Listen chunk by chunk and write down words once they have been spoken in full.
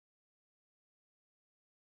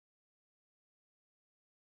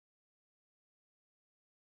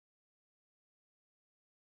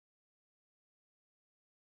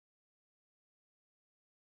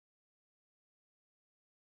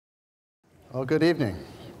Well, good evening.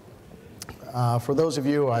 For those of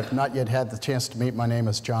you I've not yet had the chance to meet, my name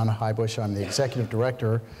is John Highbush. I'm the Executive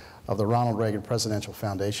Director of the Ronald Reagan Presidential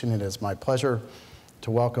Foundation. It is my pleasure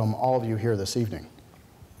to welcome all of you here this evening.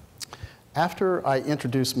 After I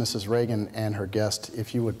introduce Mrs. Reagan and her guest,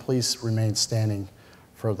 if you would please remain standing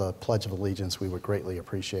for the Pledge of Allegiance, we would greatly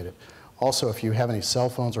appreciate it. Also, if you have any cell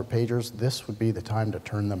phones or pagers, this would be the time to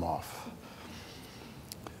turn them off.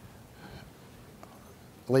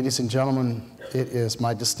 Ladies and gentlemen, it is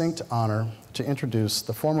my distinct honor to introduce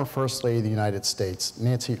the former First Lady of the United States,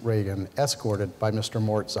 Nancy Reagan, escorted by Mr.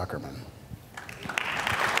 Mort Zuckerman.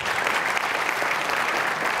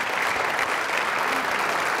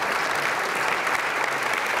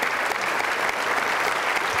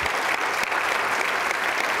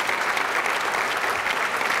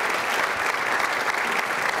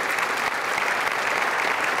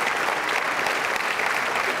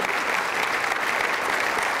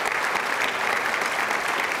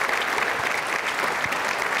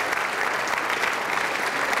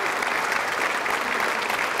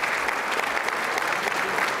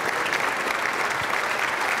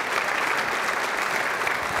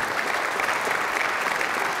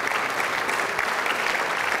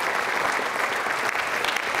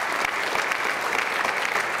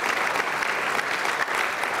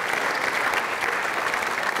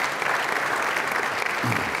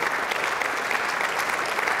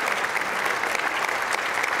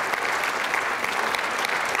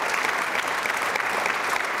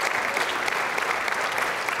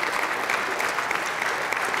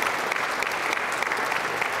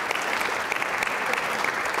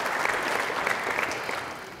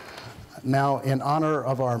 Now, in honor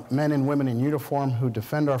of our men and women in uniform who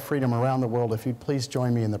defend our freedom around the world, if you'd please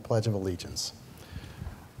join me in the Pledge of Allegiance.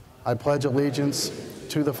 I pledge allegiance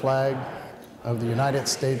to the flag of the United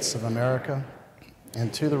States of America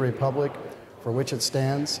and to the republic for which it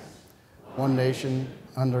stands, one nation,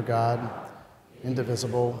 under God,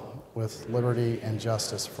 indivisible, with liberty and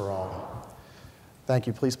justice for all. Thank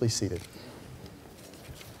you. Please be seated.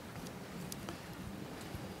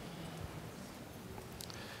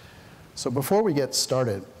 So before we get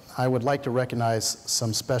started, I would like to recognize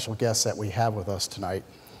some special guests that we have with us tonight.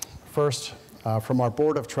 First, from our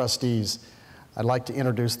Board of Trustees, I'd like to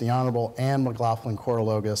introduce the Honorable Anne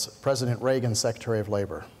McLaughlin-Cortalogus, President Reagan Secretary of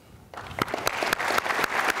Labor.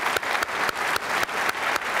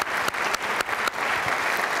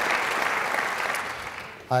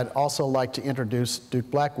 I'd also like to introduce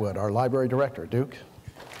Duke Blackwood, our Library Director. Duke.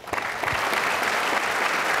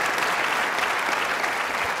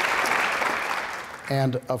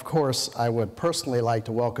 And of course, I would personally like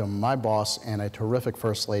to welcome my boss and a terrific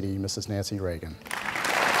First Lady, Mrs. Nancy Reagan.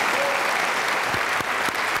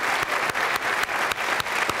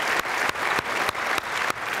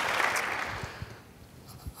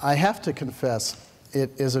 I have to confess,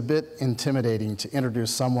 it is a bit intimidating to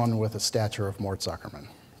introduce someone with the stature of Mort Zuckerman.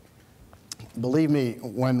 Believe me,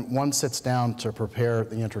 when one sits down to prepare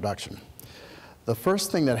the introduction, the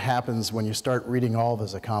first thing that happens when you start reading all of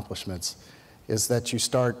his accomplishments is that you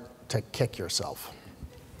start to kick yourself.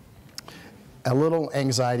 A little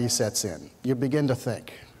anxiety sets in. You begin to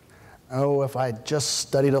think, oh, if I had just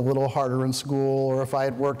studied a little harder in school, or if I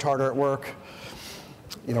had worked harder at work,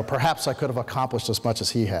 perhaps I could have accomplished as much as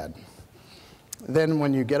he had. Then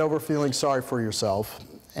when you get over feeling sorry for yourself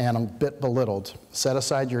and a bit belittled, set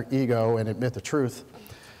aside your ego and admit the truth,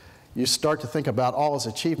 you start to think about all his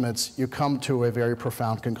achievements, you come to a very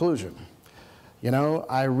profound conclusion.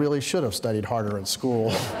 I really should have studied harder in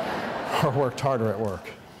school or worked harder at work.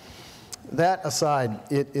 That aside,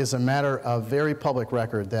 it is a matter of very public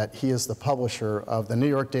record that he is the publisher of the New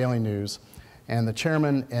York Daily News and the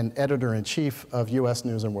chairman and editor-in-chief of U.S.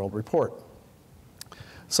 News and World Report.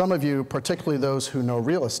 Some of you, particularly those who know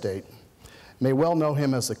real estate, may well know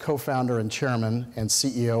him as the co-founder and chairman and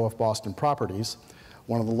CEO of Boston Properties,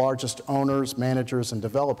 one of the largest owners, managers, and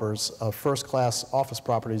developers of first-class office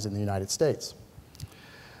properties in the United States.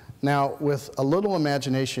 Now, with a little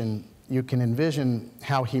imagination, you can envision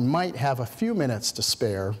how he might have a few minutes to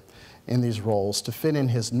spare in these roles to fit in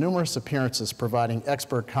his numerous appearances providing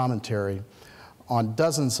expert commentary on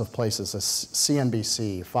dozens of places as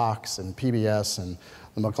CNBC, Fox, and PBS, and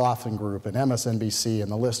the McLaughlin Group, and MSNBC,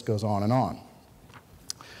 and the list goes on and on.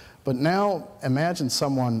 But now imagine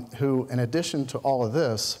someone who, in addition to all of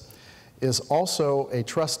this, is also a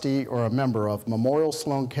trustee or a member of Memorial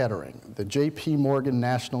Sloan Kettering, the J.P. Morgan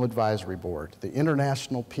National Advisory Board, the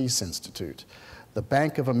International Peace Institute, the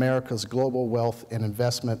Bank of America's Global Wealth and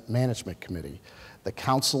Investment Management Committee, the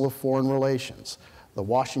Council of Foreign Relations, the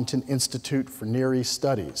Washington Institute for Near East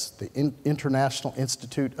Studies, the International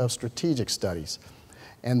Institute of Strategic Studies,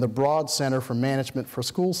 and the Broad Center for Management for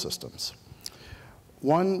School Systems.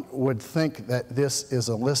 One would think that this is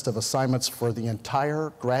a list of assignments for the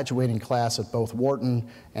entire graduating class at both Wharton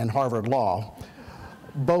and Harvard Law,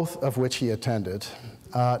 both of which he attended,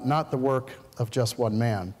 not the work of just one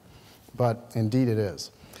man, but indeed it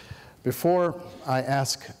is. Before I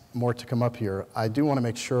ask Mort to come up here, I do want to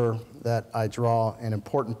make sure that I draw an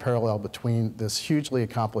important parallel between this hugely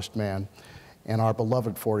accomplished man and our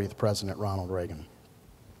beloved 40th President, Ronald Reagan.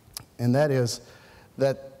 And that is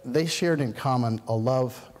that they shared in common a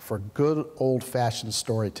love for good old-fashioned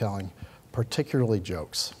storytelling, particularly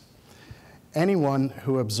jokes. Anyone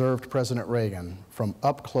who observed President Reagan from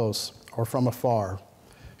up close or from afar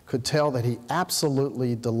could tell that he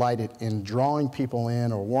absolutely delighted in drawing people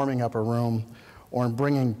in or warming up a room or in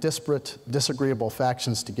bringing disparate, disagreeable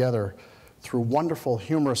factions together through wonderful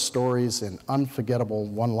humorous stories and unforgettable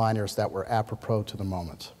one-liners that were apropos to the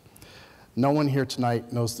moment. No one here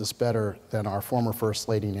tonight knows this better than our former First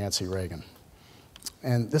Lady, Nancy Reagan.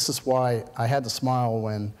 And this is why I had to smile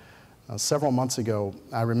when several months ago,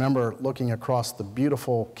 I remember looking across the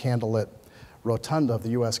beautiful candlelit rotunda of the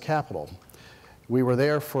US Capitol. We were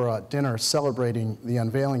there for a dinner celebrating the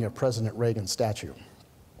unveiling of President Reagan's statue.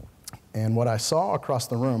 And what I saw across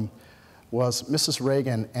the room was Mrs.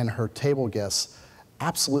 Reagan and her table guests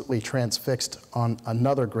absolutely transfixed on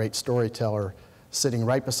another great storyteller sitting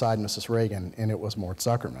right beside Mrs. Reagan, and it was Mort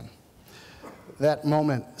Zuckerman. That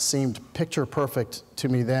moment seemed picture perfect to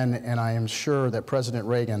me then, and I am sure that President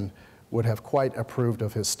Reagan would have quite approved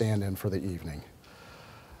of his stand-in for the evening.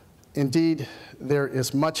 Indeed, there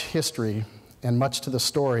is much history and much to the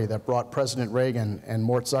story that brought President Reagan and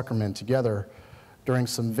Mort Zuckerman together during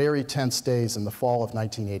some very tense days in the fall of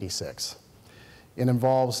 1986. It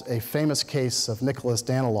involves a famous case of Nicholas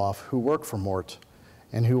Daniloff, who worked for Mort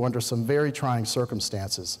and who, under some very trying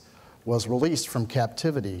circumstances, was released from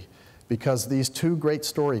captivity because these two great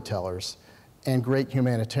storytellers and great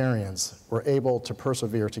humanitarians were able to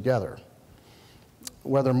persevere together.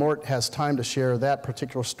 Whether Mort has time to share that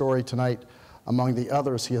particular story tonight among the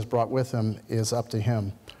others he has brought with him is up to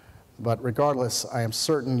him. But regardless, I am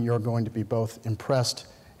certain you're going to be both impressed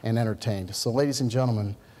and entertained. So ladies and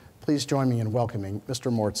gentlemen, please join me in welcoming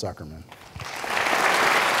Mr. Mort Zuckerman.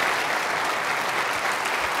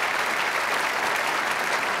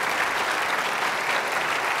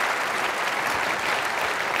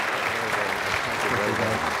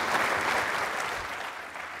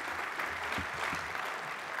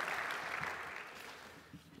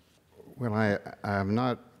 Well, I have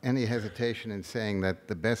not any hesitation in saying that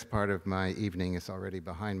the best part of my evening is already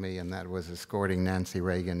behind me, and that was escorting Nancy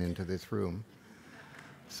Reagan into this room.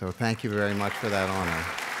 So thank you very much for that honor.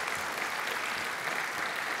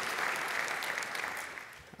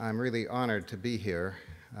 I'm really honored to be here.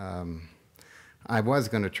 I was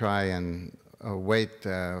going to try and wait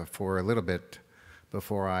for a little bit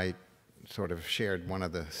before I sort of shared one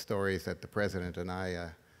of the stories that the President and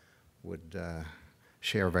I would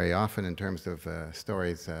share very often in terms of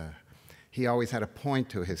stories. He always had a point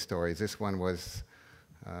to his stories. This one was,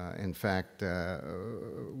 in fact,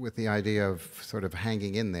 with the idea of sort of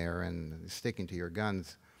hanging in there and sticking to your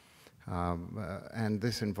guns. And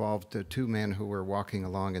this involved two men who were walking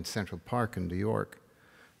along in Central Park in New York.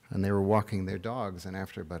 And they were walking their dogs, and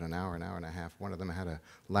after about an hour and a half, one of them had a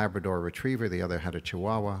Labrador Retriever, the other had a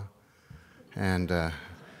Chihuahua. And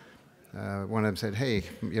one of them said, hey,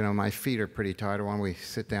 you know, my feet are pretty tired. Why don't we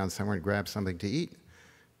sit down somewhere and grab something to eat?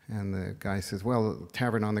 And the guy says, well, the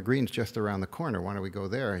Tavern on the Green's just around the corner. Why don't we go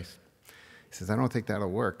there? He says, I don't think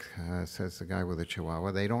that'll work, says the guy with the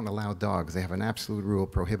Chihuahua. They don't allow dogs. They have an absolute rule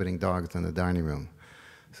prohibiting dogs in the dining room.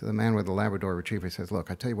 So the man with the Labrador Retriever says,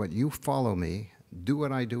 look, I tell you what, you follow me, do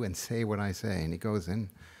what I do, and say what I say. And he goes in,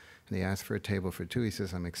 and he asks for a table for two. He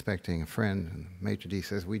says, I'm expecting a friend. And the maitre d'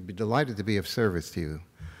 says, we'd be delighted to be of service to you,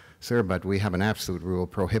 sir, but we have an absolute rule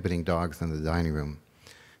prohibiting dogs in the dining room.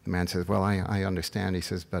 The man says, well, I understand. He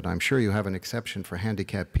says, but I'm sure you have an exception for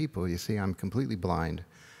handicapped people. You see, I'm completely blind.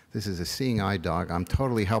 This is a seeing eye dog. I'm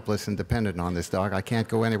totally helpless and dependent on this dog. I can't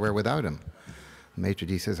go anywhere without him. The maitre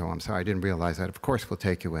d' says, oh, I'm sorry, I didn't realize that. Of course we'll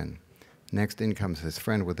take you in. Next in comes his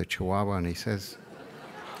friend with the Chihuahua, and he says,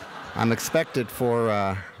 I'm expected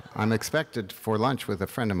for lunch with a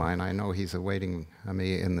friend of mine. I know he's awaiting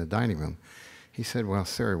me in the dining room. He said, well,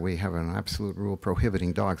 sir, we have an absolute rule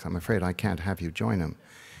prohibiting dogs. I'm afraid I can't have you join him.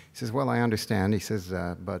 He says, well, I understand. He says,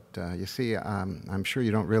 but you see, I'm sure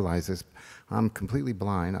you don't realize this. I'm completely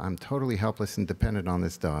blind. I'm totally helpless and dependent on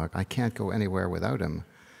this dog. I can't go anywhere without him.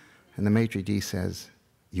 And the maitre d' says,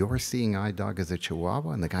 your seeing eye dog is a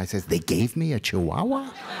Chihuahua? And the guy says, they gave me a Chihuahua?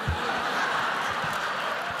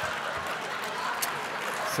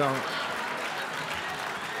 So,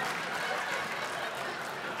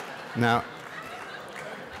 now,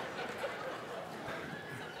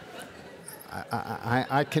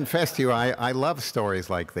 I confess to you, I love stories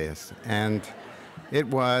like this. And it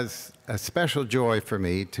was a special joy for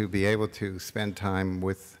me to be able to spend time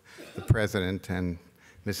with the President and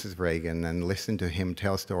Mrs. Reagan and listen to him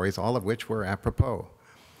tell stories, all of which were apropos.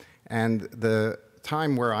 And the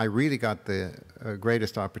time where I really got the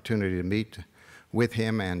greatest opportunity to meet with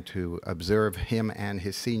him and to observe him and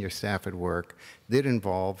his senior staff at work did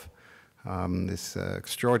involve this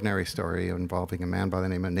extraordinary story involving a man by the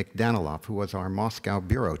name of Nick Daniloff, who was our Moscow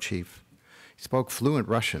bureau chief. He spoke fluent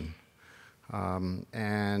Russian,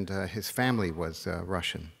 and his family was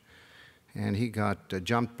Russian. And he got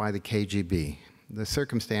jumped by the KGB. The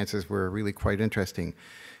circumstances were really quite interesting.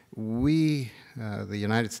 We, the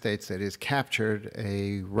United States, that is, captured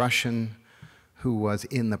a Russian who was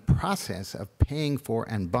in the process of paying for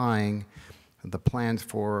and buying the plans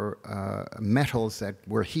for metals that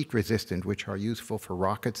were heat resistant, which are useful for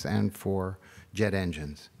rockets and for jet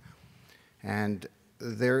engines. And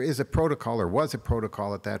there is a protocol, or was a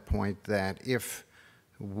protocol at that point, that if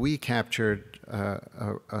we captured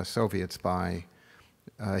a Soviet spy,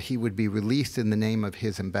 he would be released in the name of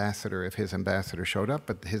his ambassador if his ambassador showed up,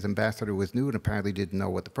 but his ambassador was new and apparently didn't know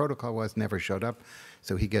what the protocol was, never showed up,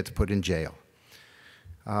 so he gets put in jail.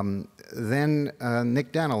 Then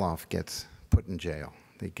Nick Daniloff gets put in jail.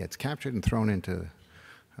 He gets captured and thrown into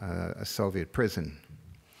a Soviet prison.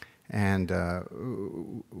 And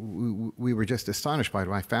we were just astonished by it.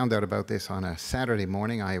 I found out about this on a Saturday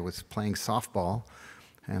morning. I was playing softball,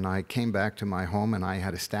 and I came back to my home, and I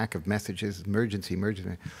had a stack of messages, emergency,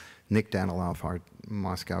 emergency. Nick Daniloff, our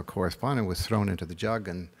Moscow correspondent, was thrown into the jug,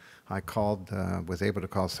 and I called, was able to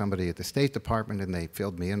call somebody at the State Department, and they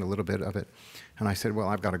filled me in a little bit of it. And I said, well,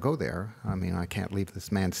 I've got to go there. I mean, I can't leave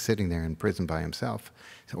this man sitting there in prison by himself.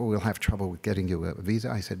 He said, well, we'll have trouble with getting you a visa.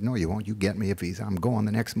 I said, no, you won't. You get me a visa. I'm going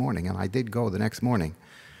the next morning. And I did go the next morning.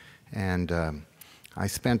 And I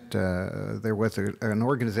spent, there was an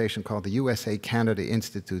organization called the USA-Canada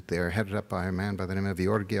Institute there, headed up by a man by the name of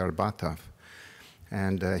Georgy Arbatov.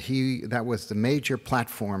 And that was the major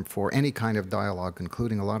platform for any kind of dialogue,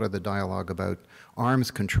 including a lot of the dialogue about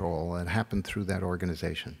arms control that happened through that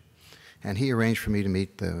organization. And he arranged for me to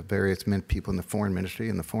meet the various people in the foreign ministry,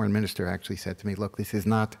 and the foreign minister actually said to me, look, this is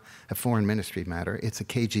not a foreign ministry matter, it's a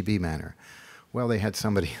KGB matter. Well, they had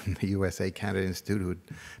somebody in the USA-Canada Institute who had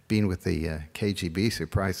been with the KGB,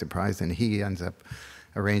 surprise, surprise, and he ends up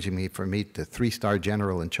arranging for me to meet the three-star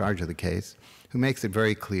general in charge of the case, who makes it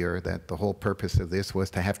very clear that the whole purpose of this was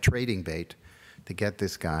to have trading bait to get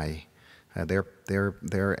this guy, their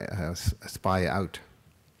spy out.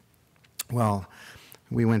 Well,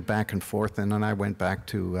 we went back and forth, and then I went back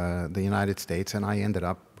to the United States, and I ended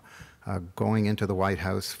up going into the White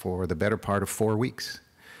House for the better part of 4 weeks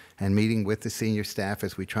and meeting with the senior staff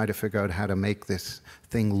as we tried to figure out how to make this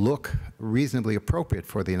thing look reasonably appropriate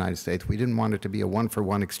for the United States. We didn't want it to be a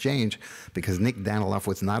one-for-one exchange because Nick Daniloff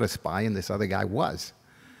was not a spy and this other guy was.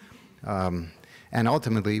 And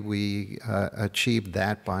ultimately, we achieved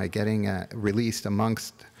that by getting released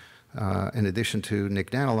amongst, in addition to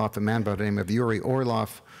Nick Daniloff, a man by the name of Yuri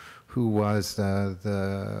Orlov, who was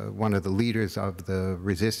one of the leaders of the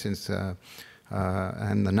resistance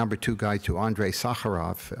and the #2 guy to Andrei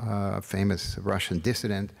Sakharov, a famous Russian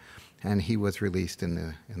dissident, and he was released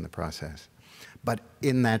in the process. But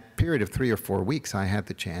in that period of 3 or 4 weeks, I had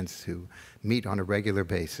the chance to meet on a regular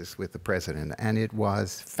basis with the president, and it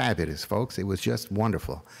was fabulous, folks. It was just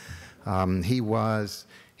wonderful.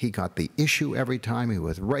 He got the issue every time. He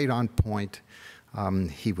was right on point.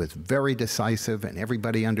 He was very decisive, and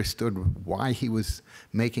everybody understood why he was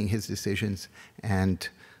making his decisions, and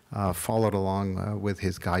followed along with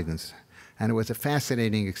his guidance. And it was a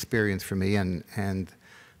fascinating experience for me, and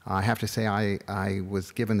I have to say I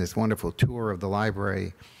was given this wonderful tour of the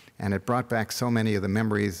library, and it brought back so many of the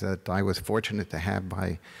memories that I was fortunate to have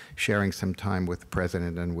by sharing some time with the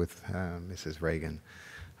President and with Mrs. Reagan.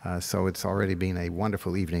 So it's already been a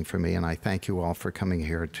wonderful evening for me, and I thank you all for coming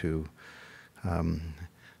here to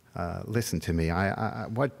listen to me.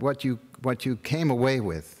 What you came away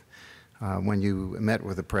with when you met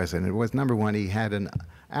with the President was, number one, he had an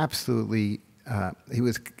absolutely, he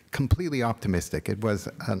was completely optimistic. It was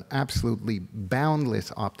an absolutely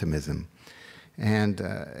boundless optimism. And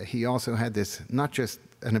he also had this, not just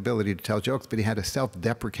an ability to tell jokes, but he had a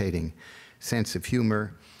self-deprecating sense of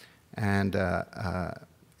humor and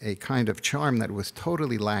a kind of charm that was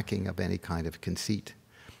totally lacking of any kind of conceit.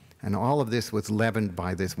 And all of this was leavened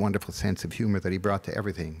by this wonderful sense of humor that he brought to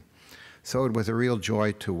everything. So it was a real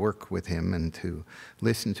joy to work with him and to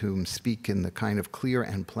listen to him speak in the kind of clear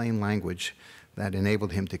and plain language that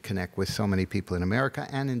enabled him to connect with so many people in America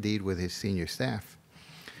and indeed with his senior staff.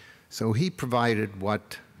 So he provided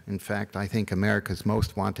what, in fact, I think America's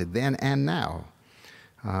most wanted then and now,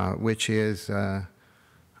 which is a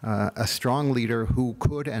strong leader who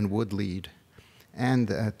could and would lead.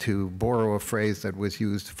 And to borrow a phrase that was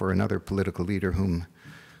used for another political leader whom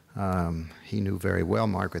he knew very well,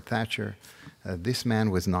 Margaret Thatcher, this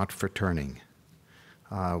man was not for turning.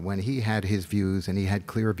 When he had his views, and he had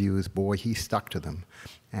clear views, boy, he stuck to them.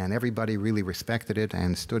 And everybody really respected it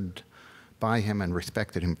and stood by him and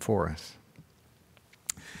respected him for us.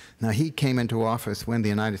 Now, he came into office when the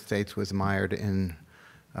United States was mired in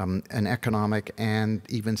an economic and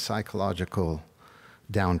even psychological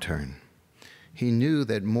downturn. He knew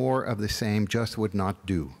that more of the same just would not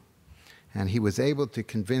do. And he was able to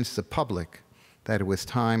convince the public that it was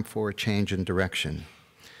time for a change in direction.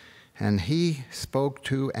 And he spoke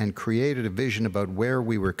to and created a vision about where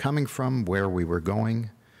we were coming from, where we were going,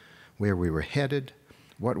 where we were headed,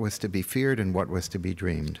 what was to be feared and what was to be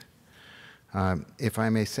dreamed. If I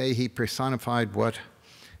may say, he personified what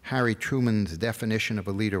Harry Truman's definition of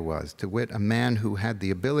a leader was, to wit, a man who had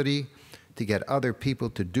the ability to get other people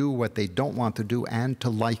to do what they don't want to do and to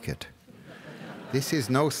like it. This is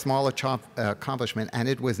no small accomplishment, and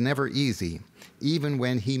it was never easy, even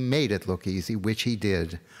when he made it look easy, which he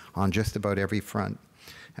did on just about every front.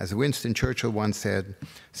 As Winston Churchill once said,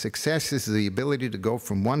 success is the ability to go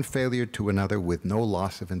from one failure to another with no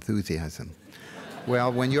loss of enthusiasm.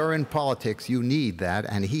 Well, when you're in politics, you need that,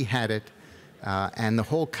 and he had it, and the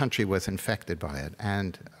whole country was infected by it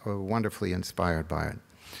and wonderfully inspired by it.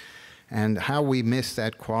 And how we miss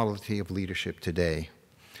that quality of leadership today.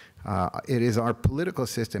 It is our political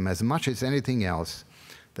system, as much as anything else,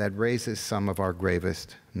 that raises some of our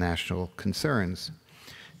gravest national concerns.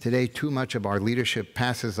 Today, too much of our leadership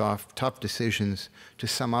passes off tough decisions to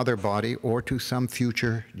some other body or to some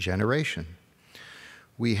future generation.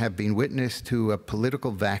 We have been witness to a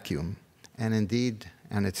political vacuum, and indeed,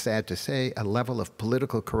 and it's sad to say, a level of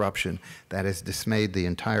political corruption that has dismayed the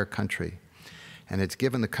entire country. And it's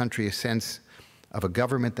given the country a sense of a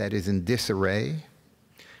government that is in disarray,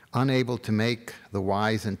 unable to make the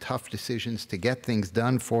wise and tough decisions to get things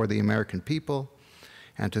done for the American people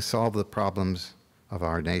and to solve the problems of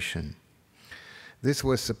our nation. This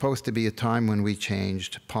was supposed to be a time when we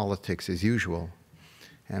changed politics as usual.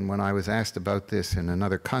 And when I was asked about this in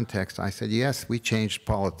another context, I said, yes, we changed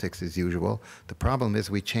politics as usual. The problem is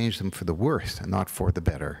we changed them for the worse and not for the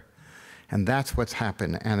better. And that's what's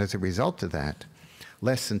happened. And as a result of that,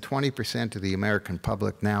 less than 20% of the American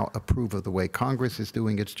public now approve of the way Congress is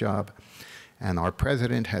doing its job, and our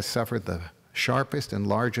president has suffered the sharpest and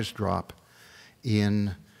largest drop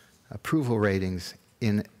in approval ratings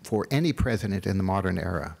for any president in the modern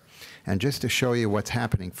era. And just to show you what's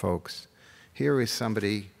happening, folks, here is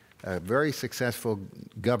somebody, a very successful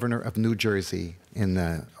governor of New Jersey in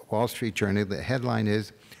the Wall Street Journal. The headline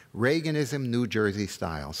is, Reaganism New Jersey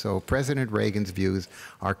Style. So President Reagan's views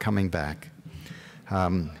are coming back.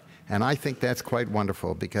 And I think that's quite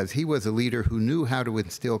wonderful because he was a leader who knew how to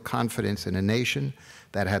instill confidence in a nation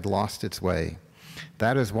that had lost its way.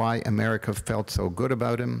 That is why America felt so good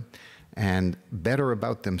about him and better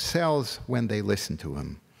about themselves when they listened to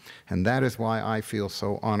him. And that is why I feel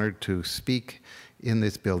so honored to speak in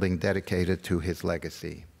this building dedicated to his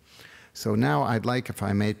legacy. So now I'd like, if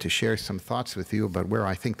I may, to share some thoughts with you about where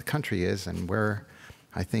I think the country is and where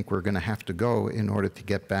I think we're going to have to go in order to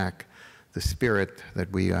get back the spirit that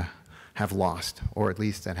we have lost, or at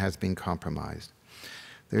least that has been compromised.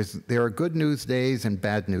 There are good news days and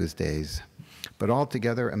bad news days, but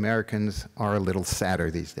altogether Americans are a little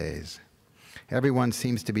sadder these days. Everyone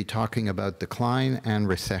seems to be talking about decline and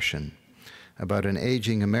recession, about an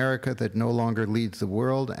aging America that no longer leads the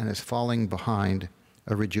world and is falling behind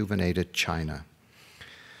a rejuvenated China.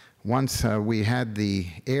 Once we had the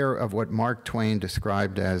air of what Mark Twain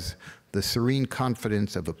described as the serene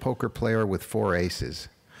confidence of a poker player with 4 aces.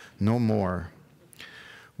 No more.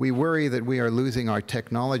 We worry that we are losing our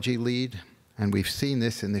technology lead, and we've seen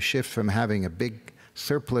this in the shift from having a big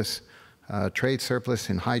surplus, trade surplus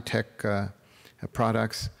in high-tech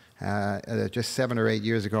products just 7 or 8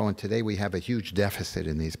 years ago, and today we have a huge deficit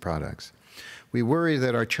in these products. We worry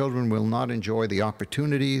that our children will not enjoy the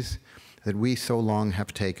opportunities that we so long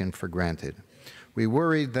have taken for granted. We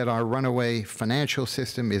worry that our runaway financial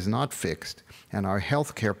system is not fixed and our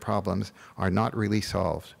healthcare problems are not really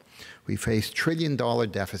solved. We face trillion-dollar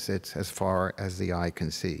deficits as far as the eye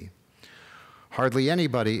can see. Hardly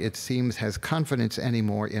anybody, it seems, has confidence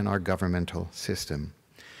anymore in our governmental system.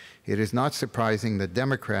 It is not surprising that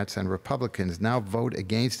Democrats and Republicans now vote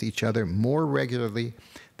against each other more regularly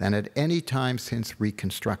than at any time since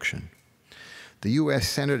Reconstruction. The U.S.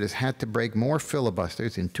 Senate has had to break more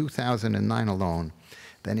filibusters in 2009 alone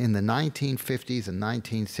than in the 1950s and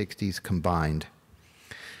 1960s combined.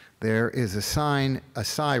 There is a sigh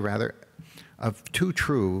of too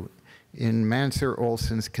true in Mansur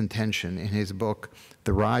Olson's contention in his book,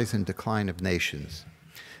 The Rise and Decline of Nations,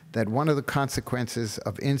 that one of the consequences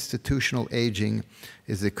of institutional aging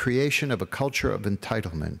is the creation of a culture of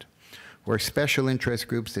entitlement, where special interest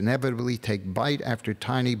groups inevitably take bite after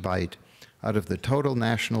tiny bite out of the total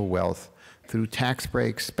national wealth through tax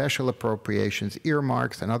breaks, special appropriations,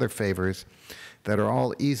 earmarks, and other favors that are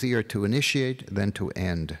all easier to initiate than to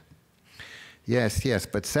end. Yes, yes,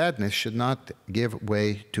 but sadness should not give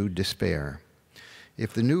way to despair.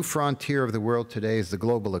 If the new frontier of the world today is the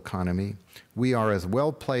global economy, we are as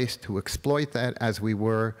well placed to exploit that as we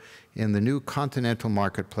were in the new continental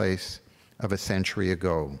marketplace of a century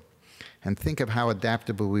ago. And think of how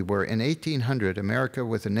adaptable we were. In 1800, America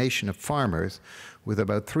was a nation of farmers with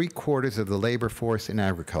about 3/4 of the labor force in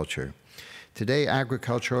agriculture. Today,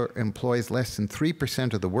 agriculture employs less than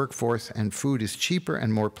 3% of the workforce, and food is cheaper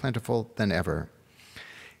and more plentiful than ever.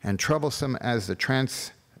 And troublesome as the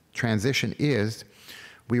transition is,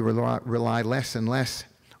 we rely less and less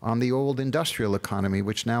on the old industrial economy,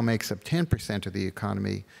 which now makes up 10% of the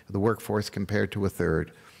economy, the workforce, compared to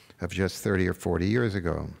 1/3 of just 30 or 40 years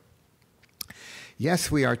ago.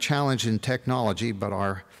 Yes, we are challenged in technology, but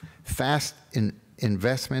our vast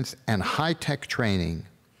investments in high-tech training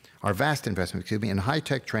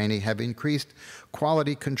have increased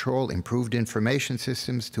quality control, improved information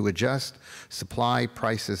systems to adjust supply,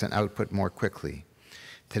 prices, and output more quickly.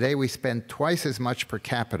 Today, we spend twice as much per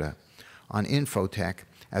capita on infotech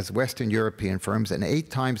as Western European firms and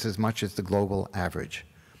 8 times as much as the global average.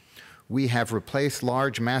 We have replaced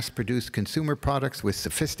large mass-produced consumer products with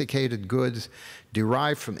sophisticated goods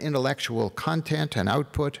derived from intellectual content and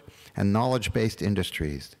output and knowledge-based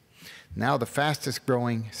industries, now the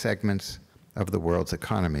fastest-growing segments of the world's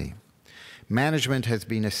economy. Management has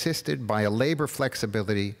been assisted by a labor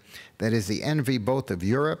flexibility that is the envy both of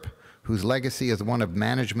Europe, whose legacy is one of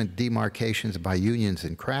management demarcations by unions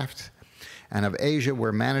and crafts, and of Asia,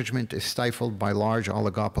 where management is stifled by large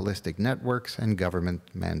oligopolistic networks and government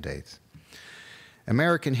mandates.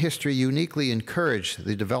 American history uniquely encouraged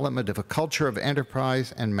the development of a culture of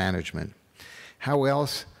enterprise and management. How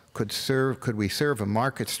else could we serve a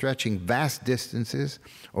market stretching vast distances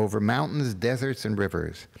over mountains, deserts, and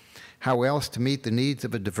rivers? How else to meet the needs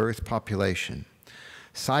of a diverse population?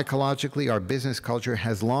 Psychologically, our business culture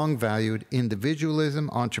has long valued individualism,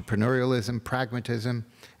 entrepreneurialism, pragmatism,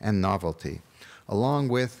 and novelty, along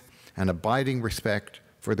with an abiding respect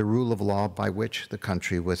for the rule of law by which the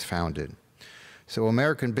country was founded. So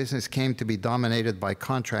American business came to be dominated by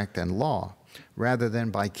contract and law, rather than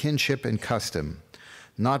by kinship and custom,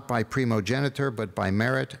 not by primogeniture, but by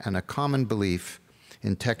merit and a common belief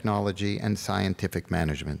in technology and scientific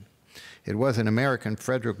management. It was an American,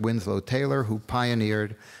 Frederick Winslow Taylor, who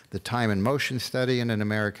pioneered the time and motion study, and an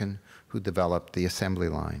American who developed the assembly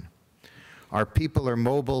line. Our people are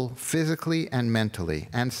mobile physically and mentally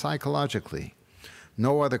and psychologically.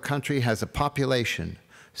 No other country has a population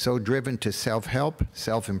so driven to self-help,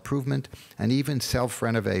 self-improvement, and even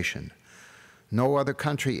self-renovation. No other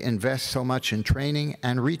country invests so much in training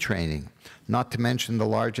and retraining, not to mention the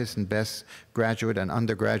largest and best graduate and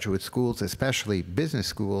undergraduate schools, especially business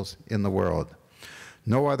schools, in the world.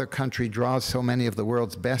 No other country draws so many of the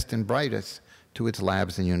world's best and brightest to its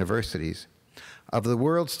labs and universities. Of the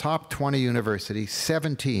world's top 20 universities,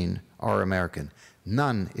 17 are American.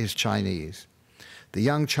 None is Chinese. The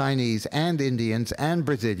young Chinese and Indians and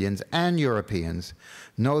Brazilians and Europeans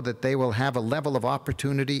know that they will have a level of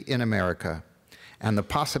opportunity in America and the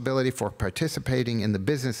possibility for participating in the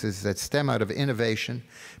businesses that stem out of innovation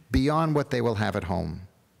beyond what they will have at home.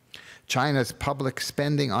 China's public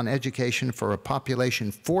spending on education for a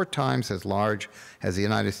population 4 times as large as the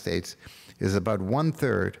United States is about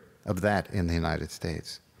 1/3 of that in the United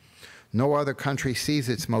States. No other country sees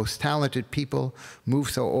its most talented people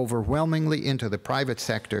move so overwhelmingly into the private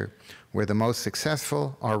sector, where the most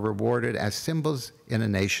successful are rewarded as symbols in a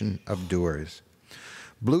nation of doers.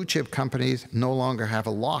 Blue chip companies no longer have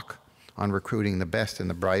a lock on recruiting the best and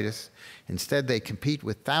the brightest. Instead, they compete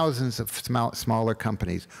with thousands of smaller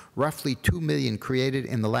companies, roughly 2 million created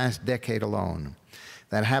in the last decade alone,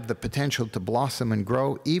 that have the potential to blossom and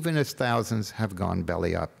grow even as thousands have gone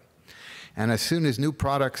belly up. And as soon as new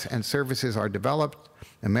products and services are developed,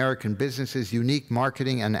 American businesses' unique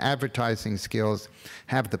marketing and advertising skills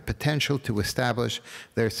have the potential to establish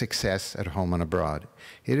their success at home and abroad.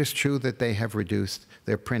 It is true that they have reduced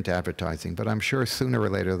their print advertising, but I'm sure sooner or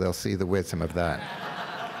later they'll see the wisdom of that.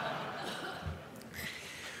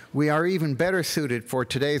 We are even better suited for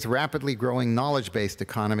today's rapidly growing knowledge-based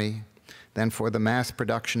economy than for the mass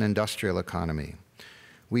production industrial economy.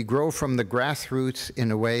 We grow from the grassroots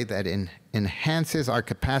in a way that enhances our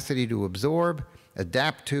capacity to absorb,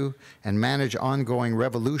 adapt to, and manage ongoing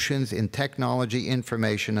revolutions in technology,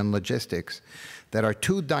 information, and logistics that are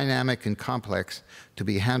too dynamic and complex to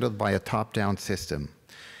be handled by a top-down system.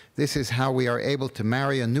 This is how we are able to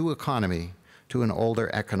marry a new economy to an older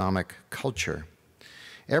economic culture.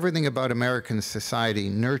 Everything about American society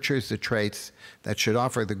nurtures the traits that should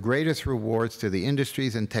offer the greatest rewards to the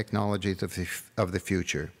industries and technologies of the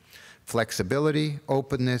future: flexibility,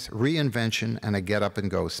 openness, reinvention, and a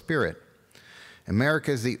get-up-and-go spirit.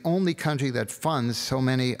 America is the only country that funds so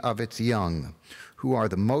many of its young, who are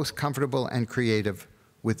the most comfortable and creative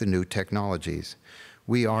with the new technologies.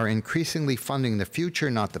 We are increasingly funding the future,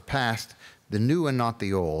 not the past, the new and not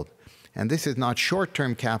the old. And this is not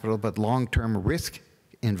short-term capital, but long-term risk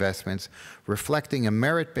investments reflecting a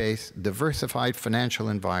merit-based, diversified financial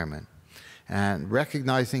environment, and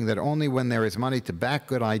recognizing that only when there is money to back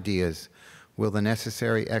good ideas will the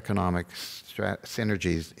necessary economic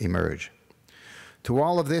synergies emerge. To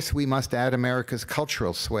all of this, we must add America's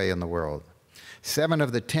cultural sway in the world. 7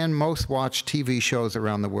 of the 10 most watched TV shows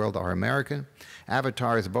around the world are American.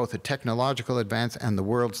 Avatar is both a technological advance and the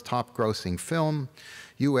world's top-grossing film.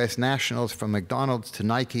 U.S. nationals from McDonald's to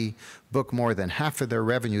Nike book more than half of their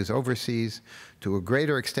revenues overseas. To a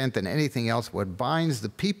greater extent than anything else, what binds the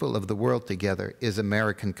people of the world together is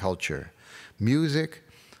American culture. Music,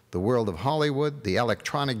 the world of Hollywood, the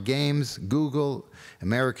electronic games, Google,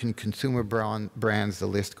 American consumer brands, the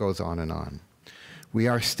list goes on and on. We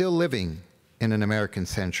are still living in an American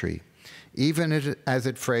century, even as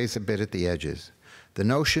it frays a bit at the edges. The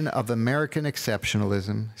notion of American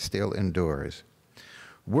exceptionalism still endures.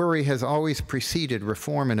 Worry has always preceded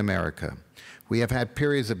reform in America. We have had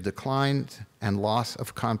periods of decline and loss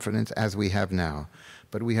of confidence as we have now,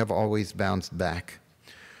 but we have always bounced back.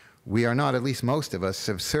 We are not, at least most of us,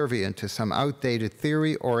 subservient to some outdated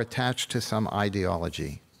theory or attached to some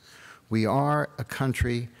ideology. We are a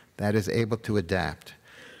country that is able to adapt.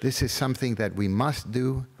 This is something that we must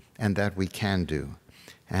do and that we can do.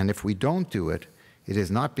 And if we don't do it, it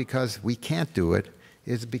is not because we can't do it,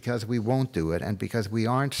 it's because we won't do it and because we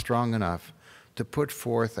aren't strong enough to put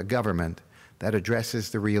forth a government that addresses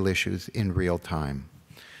the real issues in real time.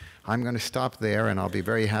 I'm going to stop there, and I'll be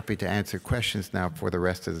very happy to answer questions now for the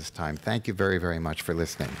rest of this time. Thank you very, very much for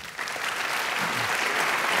listening.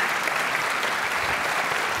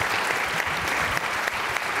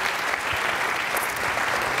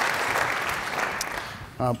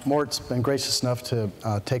 Mort's been gracious enough to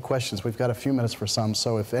take questions. We've got a few minutes for some,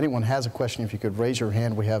 so if anyone has a question, if you could raise your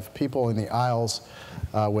hand. We have people in the aisles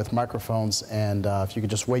with microphones, and if you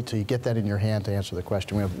could just wait till you get that in your hand to answer the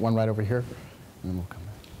question. We have one right over here, and then we'll come back.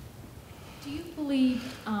 Do you believe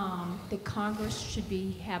that Congress should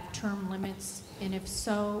have term limits, and if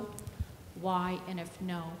so, why, and if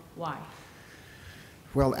no, why?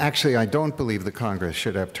 Well, actually, I don't believe the Congress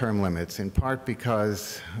should have term limits, in part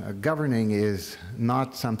because governing is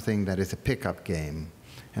not something that is a pickup game.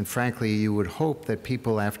 And frankly, you would hope that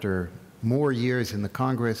people, after more years in the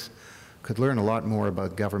Congress, could learn a lot more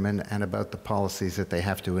about government and about the policies that they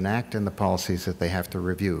have to enact and the policies that they have to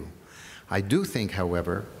review. I do think,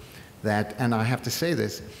 however, that, and I have to say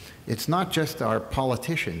this, it's not just our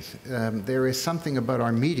politicians. There is something about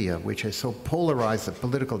our media which has so polarized the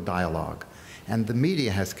political dialogue, and the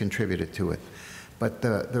media has contributed to it. But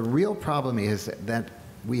the real problem is that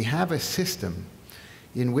we have a system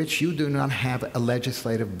in which you do not have a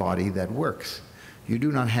legislative body that works. You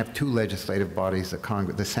do not have 2 legislative bodies,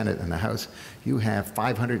 the Senate and the House. You have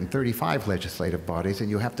 535 legislative bodies, and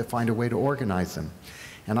you have to find a way to organize them.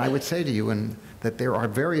 And I would say to you that there are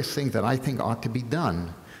various things that I think ought to be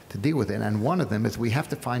done to deal with it, and one of them is we have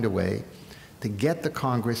to find a way to get the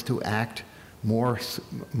Congress to act in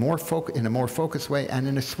a more focused way and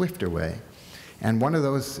in a swifter way. And one of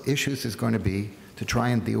those issues is going to be to try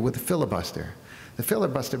and deal with the filibuster. The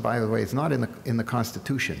filibuster, by the way, is not in the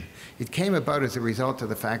Constitution. It came about as a result of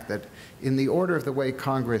the fact that in the order of the way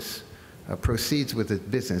Congress proceeds with its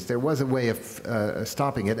business, there was a way of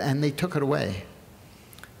stopping it, and they took it away.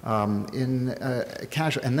 And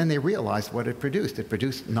then they realized what it produced. It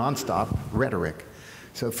produced nonstop rhetoric.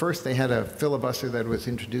 So first they had a filibuster that was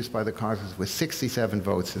introduced by the Congress with 67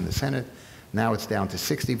 votes in the Senate. Now it's down to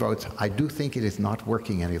 60 votes. I do think it is not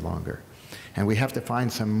working any longer. And we have to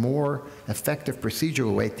find some more effective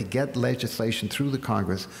procedural way to get legislation through the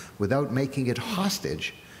Congress without making it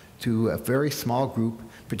hostage to a very small group,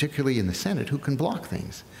 particularly in the Senate, who can block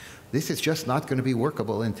things. This is just not going to be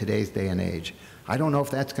workable in today's day and age. I don't know if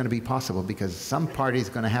that's going to be possible because some party is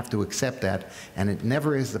going to have to accept that, and it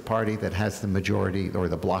never is the party that has the majority or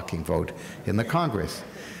the blocking vote in the Congress.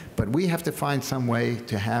 But we have to find some way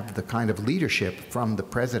to have the kind of leadership from the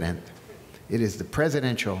president. It is the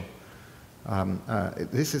presidential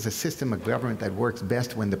this is a system of government that works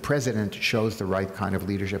best when the president shows the right kind of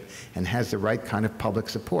leadership and has the right kind of public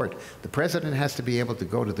support. The president has to be able to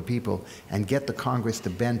go to the people and get the Congress to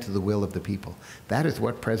bend to the will of the people. That is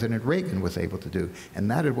what President Reagan was able to do, and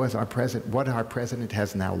that was what our president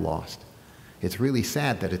has now lost. It's really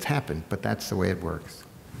sad that it's happened, but that's the way it works.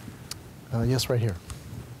 Yes, right here.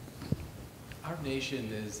 Our nation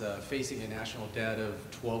is facing a national debt of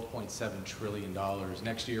 $12.7 trillion.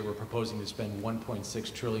 Next year, we're proposing to spend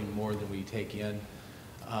 $1.6 trillion more than we take in.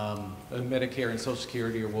 Medicare and Social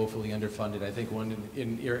Security are woefully underfunded. I think one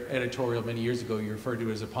in your editorial many years ago, you referred to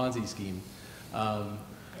it as a Ponzi scheme.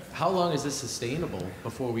 How long is this sustainable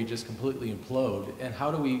before we just completely implode? And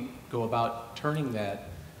how do we go about turning that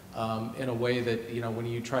in a way that, you know, when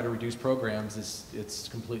you try to reduce programs, it's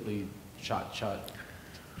completely shot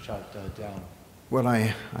down? Well,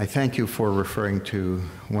 I thank you for referring to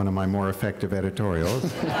one of my more effective editorials.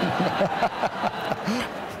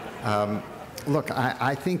 Look,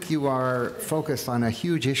 I think you are focused on a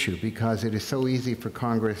huge issue because it is so easy for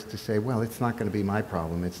Congress to say, well, it's not going to be my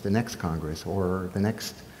problem, it's the next Congress or the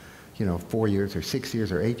next, 4 years or 6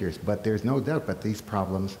 years or 8 years. But there's no doubt that these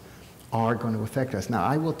problems are going to affect us. Now,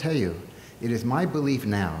 I will tell you, it is my belief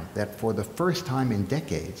now that for the first time in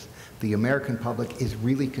decades, the American public is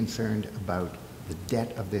really concerned about the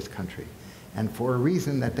debt of this country, and for a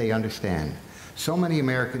reason that they understand. So many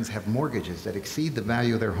Americans have mortgages that exceed the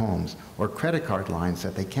value of their homes or credit card lines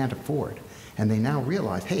that they can't afford, and they now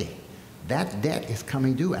realize, hey, that debt is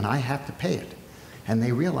coming due and I have to pay it. And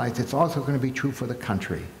they realize it's also going to be true for the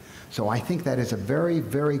country. So I think that is a very,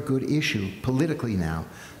 very good issue politically now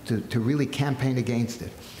to really campaign against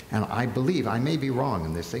it. And I believe, I may be wrong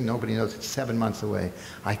in this thing, nobody knows, it's 7 months away.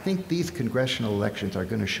 I think these congressional elections are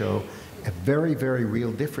going to show a very, very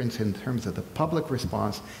real difference in terms of the public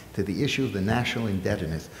response to the issue of the national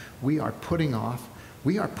indebtedness. We are putting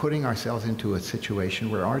ourselves into a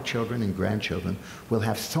situation where our children and grandchildren will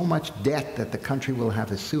have so much debt that the country will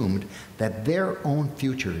have assumed that their own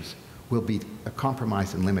futures will be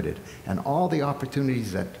compromised and limited. And all the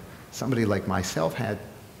opportunities that somebody like myself had,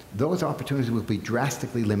 those opportunities will be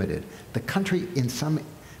drastically limited. The country, in some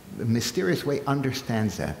mysterious way,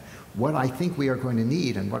 understands that. What I think we are going to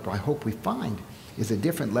need, and what I hope we find, is a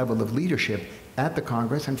different level of leadership at the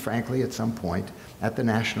Congress and, frankly, at some point, at the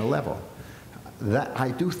national level. I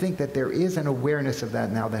do think that there is an awareness of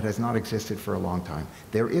that now that has not existed for a long time.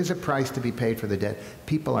 There is a price to be paid for the debt.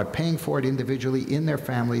 People are paying for it individually in their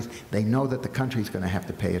families. They know that the country is going to have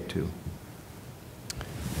to pay it too.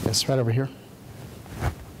 Yes, right over here.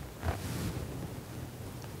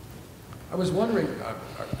 I was wondering,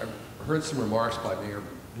 I've heard some remarks by Mayor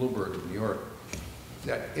Bloomberg of New York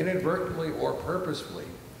that inadvertently or purposefully,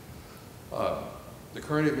 the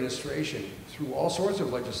current administration, through all sorts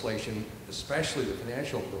of legislation, especially the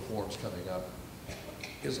financial reforms coming up,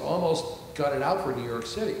 is almost got it out for New York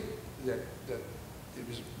City, that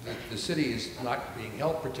the city is not being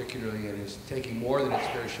helped particularly and is taking more than its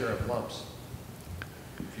fair share of lumps.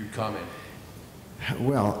 If you'd comment.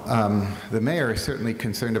 Well, the mayor is certainly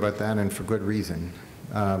concerned about that, and for good reason.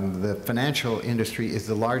 The financial industry is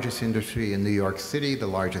the largest industry in New York City, the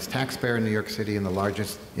largest taxpayer in New York City, and the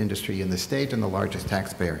largest industry in the state, and the largest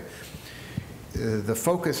taxpayer. The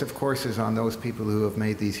focus, of course, is on those people who have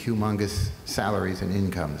made these humongous salaries and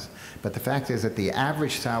incomes. But the fact is that the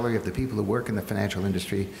average salary of the people who work in the financial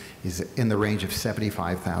industry is in the range of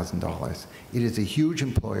 $75,000. It is a huge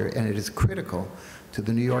employer, and it is critical to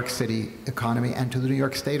the New York City economy and to the New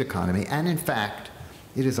York State economy. And in fact,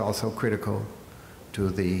 it is also critical to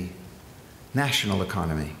the national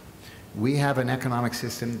economy. We have an economic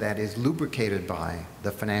system that is lubricated by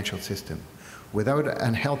the financial system. Without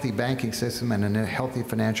a healthy banking system and a healthy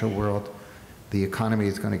financial world, the economy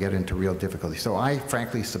is going to get into real difficulty. So I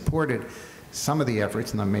frankly supported some of the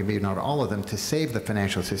efforts, and maybe not all of them, to save the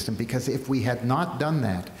financial system, because if we had not done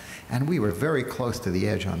that, and we were very close to the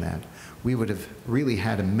edge on that, we would have really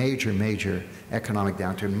had a major, major economic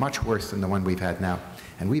downturn, much worse than the one we've had now.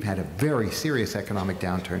 And we've had a very serious economic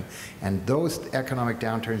downturn, and those economic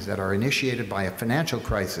downturns that are initiated by a financial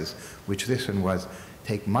crisis, which this one was,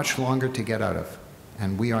 take much longer to get out of,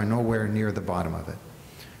 and we are nowhere near the bottom of it,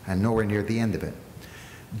 and nowhere near the end of it.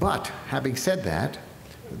 But having said that,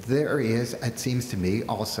 there is, it seems to me,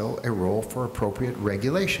 also a role for appropriate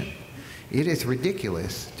regulation. It is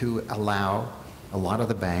ridiculous to allow a lot of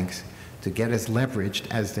the banks to get as leveraged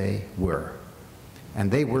as they were. And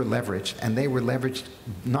they were leveraged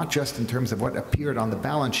not just in terms of what appeared on the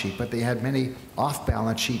balance sheet, but they had many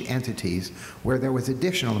off-balance sheet entities where there was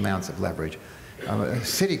additional amounts of leverage.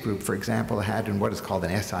 Citigroup, for example, had in what is called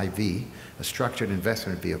an SIV, a structured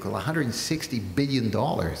investment vehicle, $160 billion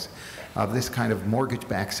of this kind of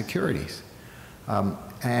mortgage-backed securities.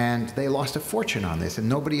 And they lost a fortune on this, and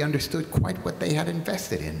nobody understood quite what they had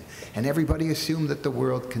invested in. And everybody assumed that the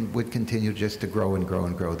world would continue just to grow and grow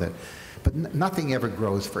and grow. But nothing ever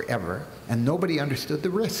grows forever, and nobody understood the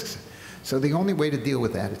risks. So the only way to deal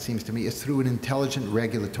with that, it seems to me, is through an intelligent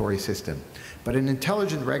regulatory system. But an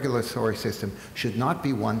intelligent regulatory system should not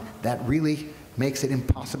be one that really makes it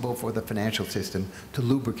impossible for the financial system to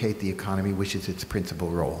lubricate the economy, which is its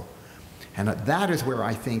principal role. And that is where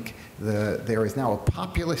I think there is now a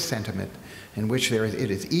populist sentiment in which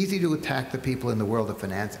it is easy to attack the people in the world of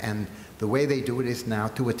finance, and the way they do it is now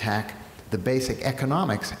to attack the basic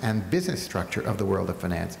economics and business structure of the world of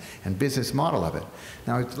finance and business model of it.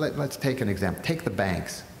 Now, let's take an example. Take the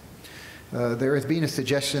banks. There has been a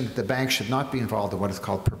suggestion that the banks should not be involved in what is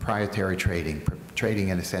called proprietary trading, trading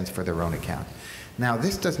in a sense for their own account. Now,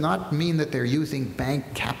 this does not mean that they're using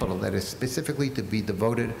bank capital that is specifically to be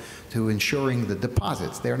devoted to ensuring the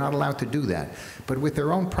deposits. They're not allowed to do that. But with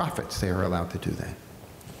their own profits, they are allowed to do that.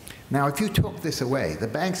 Now, if you took this away, the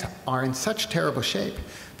banks are in such terrible shape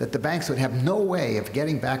that the banks would have no way of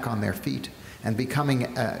getting back on their feet and becoming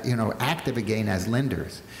active again as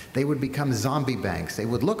lenders. They would become zombie banks. They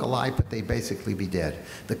would look alive, but they'd basically be dead.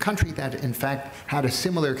 The country that, in fact, had a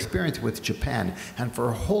similar experience with Japan, and for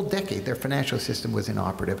a whole decade their financial system was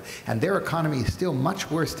inoperative, and their economy is still much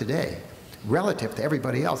worse today, relative to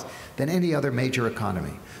everybody else, than any other major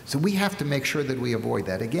economy. So we have to make sure that we avoid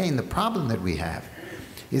that. Again, the problem that we have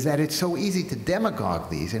is that it's so easy to demagogue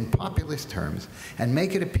these in populist terms and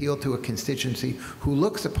make it appeal to a constituency who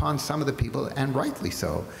looks upon some of the people, and rightly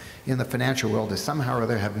so, in the financial world as somehow or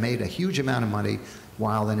other have made a huge amount of money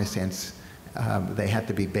while, in a sense, they had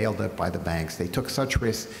to be bailed out by the banks. They took such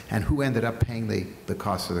risks, and who ended up paying the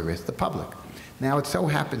cost of the risk? The public. Now, it so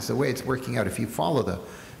happens the way it's working out, if you follow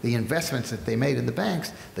the investments that they made in the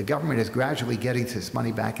banks, the government is gradually getting this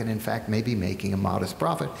money back and, in fact, maybe making a modest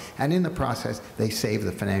profit. And in the process, they save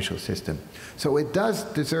the financial system. So it does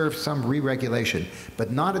deserve some re-regulation, but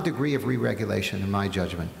not a degree of re-regulation, in my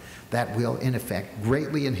judgment, that will, in effect,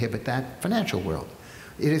 greatly inhibit that financial world.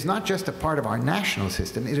 It is not just a part of our national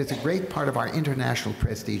system, it is a great part of our international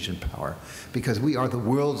prestige and power, because we are the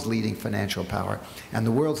world's leading financial power, and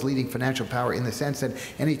the world's leading financial power in the sense that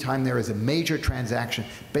anytime there is a major transaction,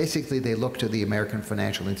 basically they look to the American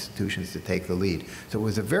financial institutions to take the lead. So it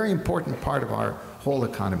was a very important part of our whole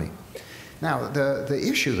economy. Now, the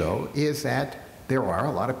issue, though, is that there are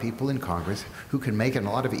a lot of people in Congress who can make a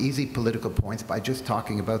lot of easy political points by just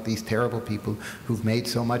talking about these terrible people who've made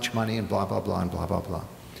so much money and blah, blah, blah, and blah, blah, blah.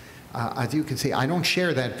 As you can see, I don't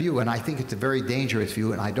share that view, and I think it's a very dangerous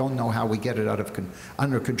view, and I don't know how we get it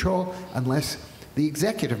under control unless the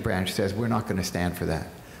executive branch says we're not going to stand for that.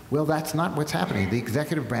 Well, that's not what's happening. The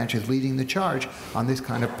executive branch is leading the charge on this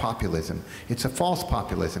kind of populism. It's a false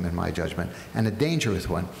populism, in my judgment, and a dangerous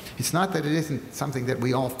one. It's not that it isn't something that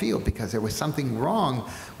we all feel, because there was something wrong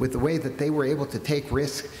with the way that they were able to take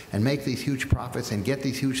risks and make these huge profits and get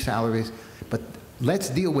these huge salaries. But let's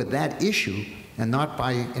deal with that issue, and not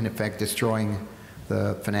by, in effect, destroying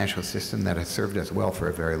the financial system that has served us well for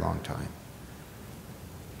a very long time.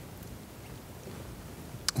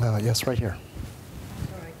 Yes, right here.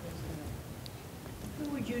 Who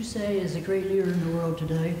would you say is a great leader in the world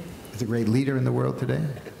today? Is a great leader in the world today?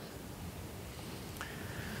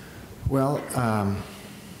 Well,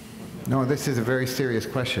 no, this is a very serious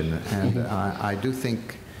question, and I do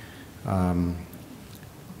think I'm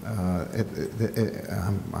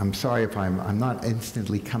sorry if I'm not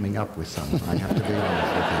instantly coming up with someone. I have to be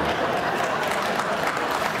honest with you.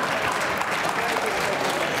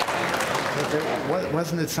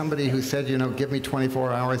 Wasn't it somebody who said, you know, give me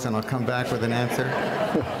 24 hours and I'll come back with an answer?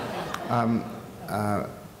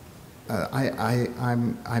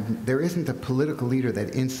 there isn't a political leader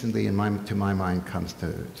that instantly, to my mind, comes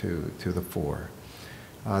to the fore.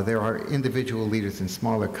 There are individual leaders in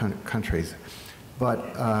smaller countries, but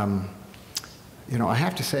you know, I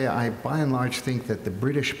have to say, I by and large think that the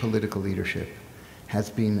British political leadership has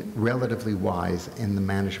been relatively wise in the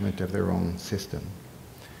management of their own system.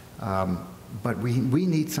 But we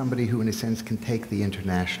need somebody who, in a sense, can take the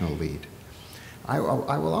international lead. I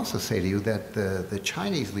will also say to you that the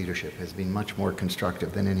Chinese leadership has been much more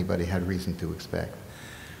constructive than anybody had reason to expect.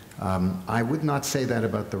 I would not say that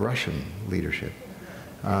about the Russian leadership.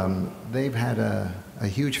 They've had a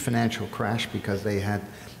huge financial crash because they had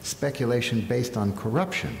speculation based on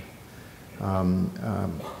corruption.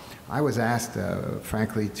 I was asked,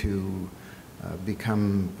 frankly, to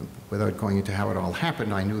become, without going into how it all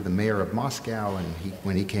happened, I knew the mayor of Moscow, and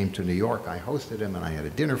when he came to New York, I hosted him, and I had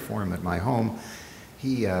a dinner for him at my home.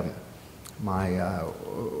 My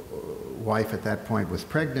wife at that point was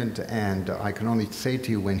pregnant, and I can only say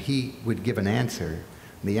to you, when he would give an answer,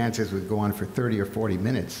 the answers would go on for 30 or 40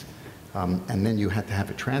 minutes, and then you had to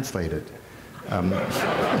have it translated.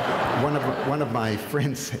 One of my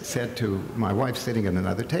friends said to my wife sitting at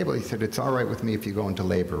another table, he said, "It's all right with me if you go into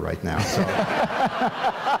labor right now." So,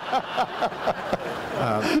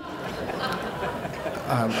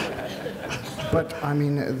 but I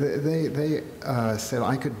mean, they said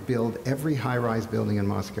I could build every high-rise building in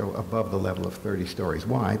Moscow above the level of 30 stories.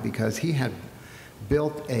 Why? Because he had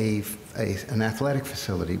built an athletic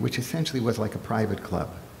facility, which essentially was like a private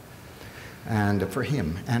club, and for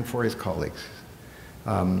him and for his colleagues.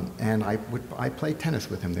 And I played tennis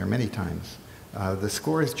with him there many times. The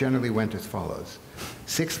scores generally went as follows: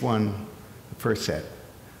 6-1 the first set,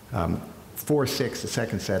 4-6 the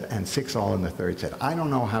second set, and 6-all in the third set. I don't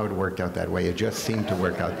know how it worked out that way. It just seemed to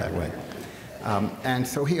work out that way. And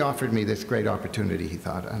so he offered me this great opportunity, he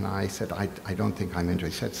thought, and I said, I don't think I'm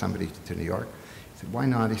interested. He said, somebody to New York. He said, why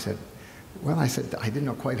not? He said, well, I said, I didn't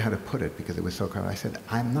know quite how to put it because it was so crowded. I said,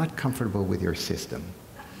 I'm not comfortable with your system.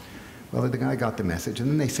 Well, the guy got the message, and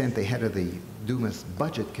then they sent the head of the Duma's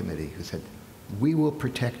budget committee, who said, we will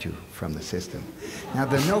protect you from the system. Now,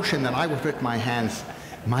 the notion that I would put my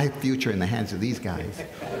future in the hands of these guys,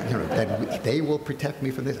 you know, that they will protect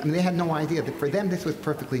me from this, I mean, they had no idea. That for them, this was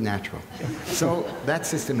perfectly natural. So that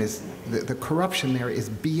system is, the corruption there is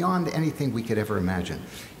beyond anything we could ever imagine.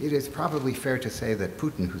 It is probably fair to say that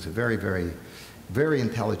Putin, who's a very, very, very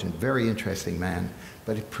intelligent, very interesting man,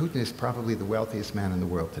 but Putin is probably the wealthiest man in the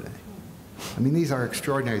world today. I mean, these are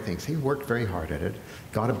extraordinary things. He worked very hard at it,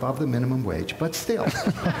 got above the minimum wage, but still.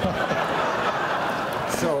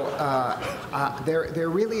 So there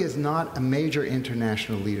really is not a major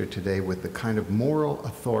international leader today with the kind of moral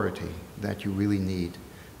authority that you really need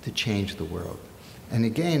to change the world. And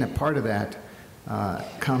again, a part of that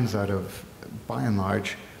comes out of, by and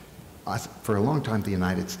large, us, for a long time, the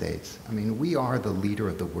United States. I mean, we are the leader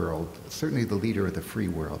of the world, certainly the leader of the free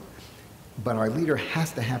world. But our leader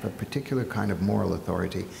has to have a particular kind of moral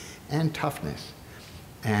authority and toughness.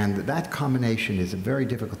 And that combination is a very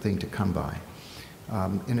difficult thing to come by.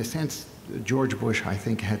 In a sense, George Bush, I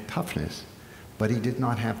think, had toughness, but he did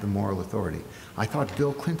not have the moral authority. I thought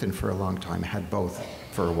Bill Clinton, for a long time, had both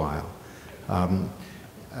for a while.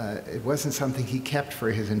 It wasn't something he kept for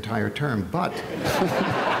his entire term, but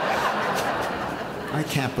I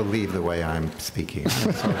can't believe the way I'm speaking.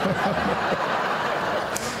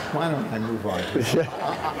 Why don't I move on?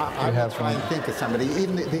 I will try and think of somebody.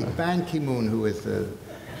 Even the Ban Ki-moon, who is the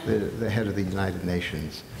head of the United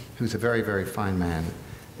Nations, who's a very, very fine man,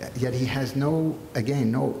 yet he has no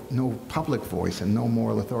public voice and no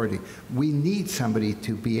moral authority. We need somebody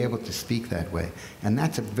to be able to speak that way. And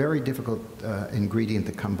that's a very difficult ingredient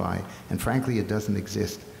to come by. And frankly, it doesn't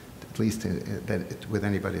exist, at least with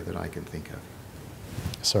anybody that I can think of.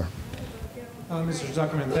 Sir. Mr.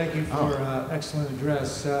 Zuckerman, thank you for an excellent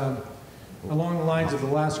address. Along the lines of the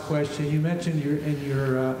last question, you mentioned in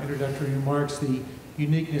your introductory remarks the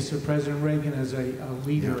uniqueness of President Reagan as a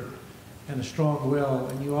leader and a strong will,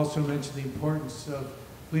 and you also mentioned the importance of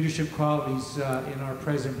leadership qualities in our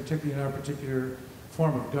president, particularly in our particular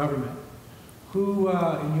form of government. Who,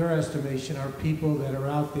 in your estimation, are people that are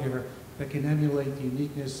out there that can emulate the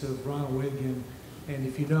uniqueness of Ronald Reagan? And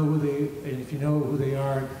if you know who they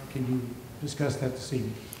are, can you discuss that this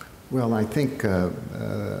evening? Well, I think the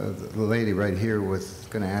lady right here was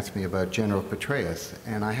going to ask me about General Petraeus,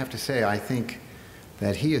 and I have to say, I think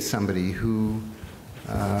that he is somebody who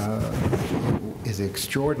is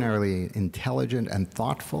extraordinarily intelligent and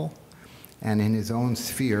thoughtful, and in his own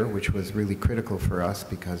sphere, which was really critical for us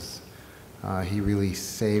because he really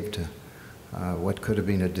saved what could have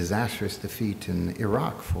been a disastrous defeat in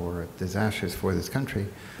Iraq, disastrous for this country,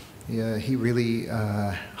 he really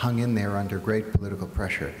hung in there under great political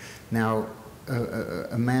pressure. Now,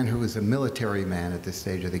 a man who is a military man at this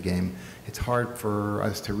stage of the game, it's hard for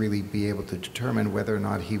us to really be able to determine whether or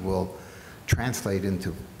not he will translate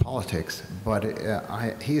into politics, but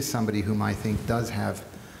he is somebody whom I think does have,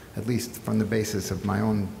 at least from the basis of my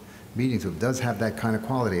own meetings with, does have that kind of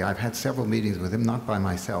quality. I've had several meetings with him, not by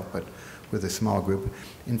myself, but with a small group.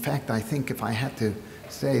 In fact, I think if I had to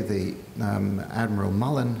say the Admiral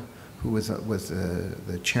Mullen, who was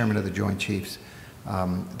the chairman of the Joint Chiefs,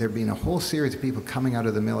 there have been a whole series of people coming out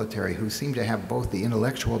of the military who seem to have both the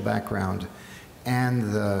intellectual background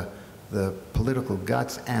and the political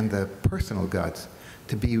guts and the personal guts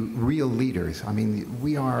to be real leaders. I mean,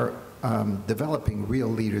 we are developing real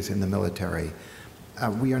leaders in the military.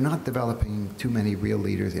 We are not developing too many real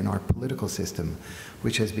leaders in our political system,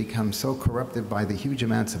 which has become so corrupted by the huge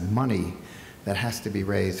amounts of money that has to be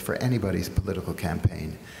raised for anybody's political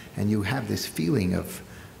campaign. And you have this feeling of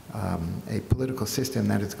a political system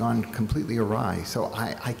that has gone completely awry. So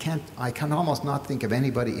I can almost not think of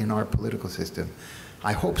anybody in our political system.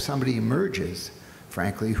 I hope somebody emerges,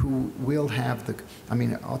 frankly, who will have the, I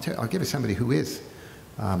mean, I'll give you somebody who is,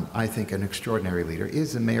 I think, an extraordinary leader,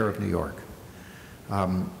 is the mayor of New York.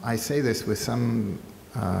 I say this with some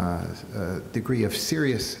degree of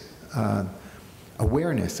serious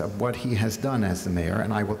awareness of what he has done as the mayor,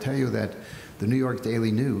 and I will tell you that the New York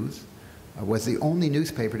Daily News was the only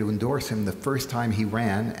newspaper to endorse him the first time he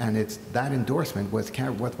ran, and that endorsement was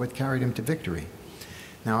what carried him to victory.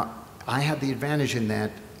 Now, I had the advantage in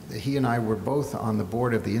that he and I were both on the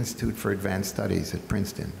board of the Institute for Advanced Studies at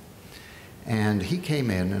Princeton. And he came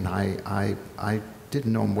in, and I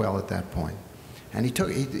didn't know him well at that point. And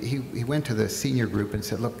he went to the senior group and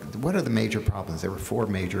said, look, what are the major problems? There were 4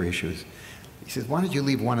 major issues. He says, why don't you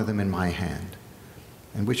leave one of them in my hand?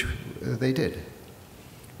 And which they did.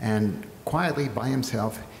 And quietly, by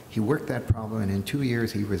himself, he worked that problem, and in 2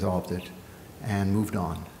 years he resolved it and moved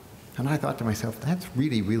on. And I thought to myself, that's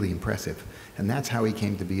really, really impressive. And that's how he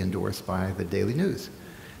came to be endorsed by the Daily News.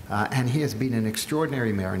 And he has been an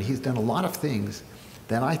extraordinary mayor, and he's done a lot of things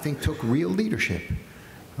that I think took real leadership.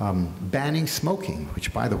 Banning smoking,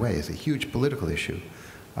 which, by the way, is a huge political issue.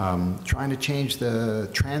 Trying to change the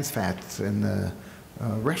trans fats in the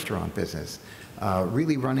restaurant business.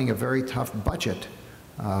 Really running a very tough budget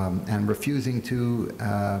and refusing to,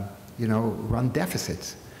 run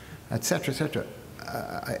deficits, et cetera, et cetera.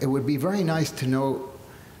 It would be very nice to know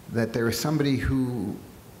that there is somebody who,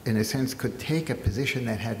 in a sense, could take a position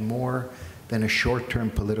that had more than a short-term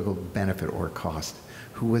political benefit or cost,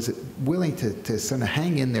 who was willing to sort of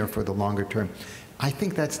hang in there for the longer term. I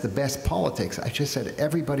think that's the best politics. I just said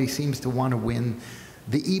everybody seems to want to win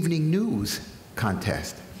the evening news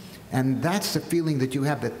contest. And that's the feeling that you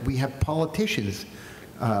have, that we have politicians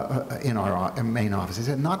in our main offices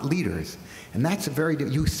and not leaders. And that's a very,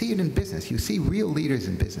 you see it in business. You see real leaders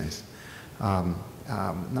in business.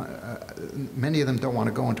 Many of them don't want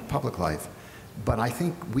to go into public life. But I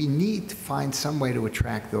think we need to find some way to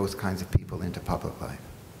attract those kinds of people into public life.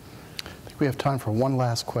 I think we have time for one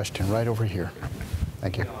last question right over here.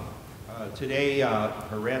 Thank you. Today,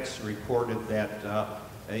 Haaretz reported that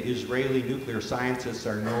Israeli nuclear scientists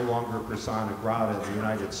are no longer persona grata in the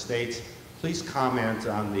United States. Please comment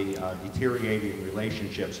on the deteriorating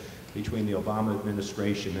relationships between the Obama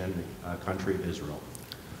administration and the country of Israel.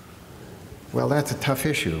 Well, that's a tough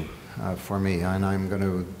issue for me, and I'm going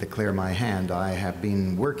to declare my hand. I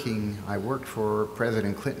worked for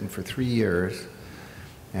President Clinton for 3 years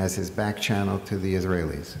as his back channel to the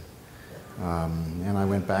Israelis. And I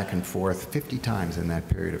went back and forth 50 times in that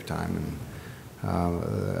period of time.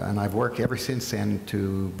 And I've worked ever since then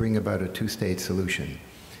to bring about a 2-state solution.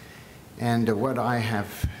 And what I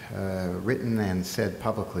have written and said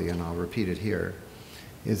publicly, and I'll repeat it here,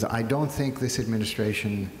 is I don't think this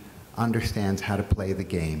administration understands how to play the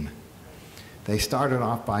game. They started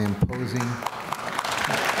off by imposing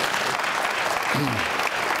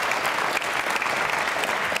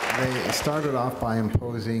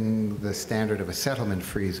the standard of a settlement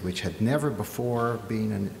freeze, which had never before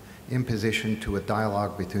been an imposition to a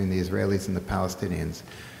dialogue between the Israelis and the Palestinians.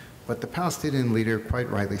 But the Palestinian leader quite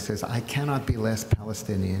rightly says, I cannot be less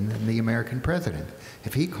Palestinian than the American president.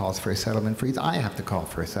 If he calls for a settlement freeze, I have to call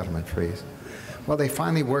for a settlement freeze. Well, they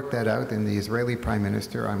finally worked that out, and the Israeli prime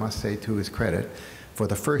minister, I must say to his credit, for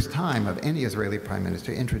the first time of any Israeli prime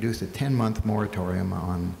minister, introduced a 10-month moratorium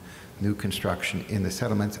on new construction in the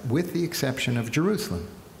settlements, with the exception of Jerusalem.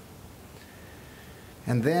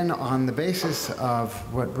 And then on the basis of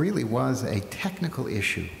what really was a technical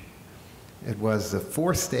issue, It was the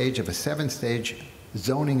 4th stage of a 7-stage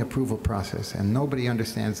zoning approval process, and nobody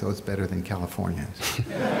understands those better than Californians.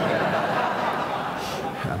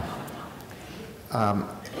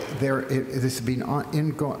 This has been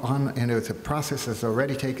on, and it's a process that's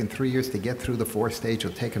already taken 3 years to get through the 4th stage.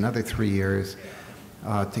 It'll take another 3 years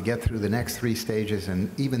to get through the next 3 stages, and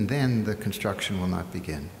even then the construction will not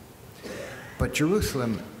begin. But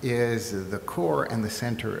Jerusalem is the core and the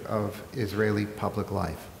center of Israeli public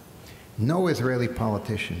life. No Israeli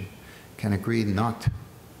politician can agree not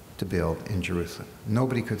to build in Jerusalem.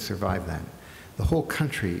 Nobody could survive that. The whole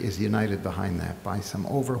country is united behind that by some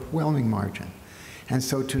overwhelming margin. And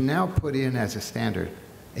so to now put in as a standard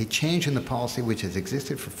a change in the policy which has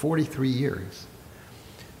existed for 43 years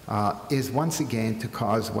is once again to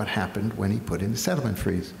cause what happened when he put in the settlement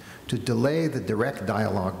freeze, to delay the direct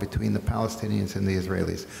dialogue between the Palestinians and the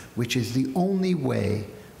Israelis, which is the only way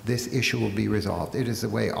this issue will be resolved. It is the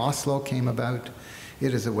way Oslo came about.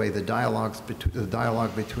 It is the way the dialogue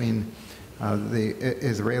between the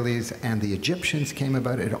Israelis and the Egyptians came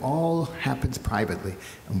about. It all happens privately.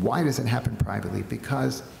 And why does it happen privately?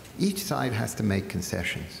 Because each side has to make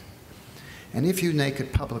concessions. And if you make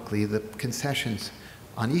it publicly, the concessions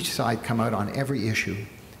on each side come out on every issue,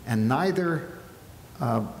 and neither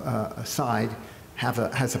side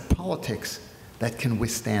has a politics that can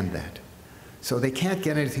withstand that. So they can't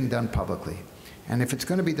get anything done publicly. And if it's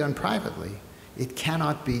going to be done privately, it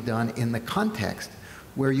cannot be done in the context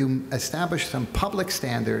where you establish some public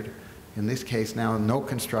standard, in this case now no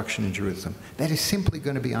construction in Jerusalem, that is simply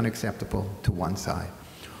going to be unacceptable to one side,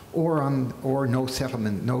 or no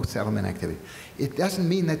settlement activity. It doesn't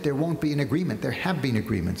mean that there won't be an agreement. There have been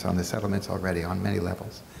agreements on the settlements already on many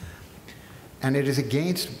levels. And it is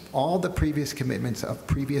against all the previous commitments of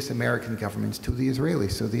previous American governments to the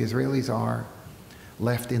Israelis. So the Israelis are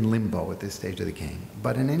left in limbo at this stage of the game.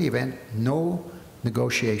 But in any event, no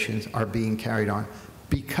negotiations are being carried on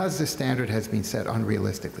because the standard has been set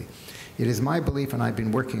unrealistically. It is my belief, and I've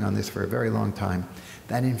been working on this for a very long time,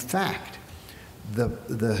 that in fact,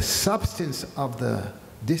 the substance of the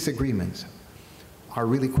disagreements are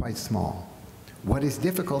really quite small. What is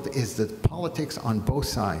difficult is the politics on both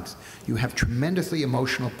sides. You have tremendously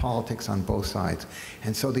emotional politics on both sides.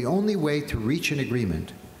 And so the only way to reach an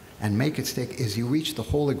agreement and make it stick is you reach the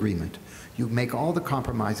whole agreement. You make all the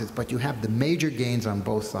compromises, but you have the major gains on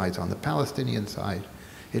both sides. On the Palestinian side,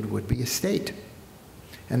 it would be a state.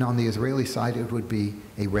 And on the Israeli side, it would be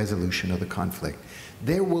a resolution of the conflict.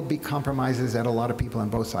 There will be compromises that a lot of people on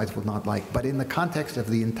both sides will not like, but in the context of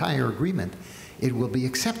the entire agreement, it will be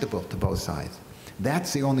acceptable to both sides.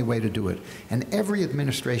 That's the only way to do it. And every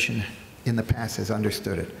administration in the past has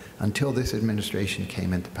understood it until this administration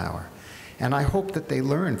came into power. And I hope that they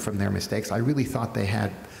learned from their mistakes. I really thought they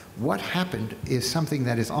had. What happened is something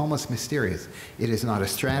that is almost mysterious. It is not a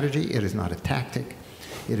strategy. It is not a tactic.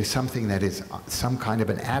 It is something that is some kind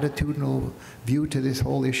of an attitudinal view to this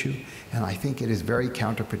whole issue. And I think it is very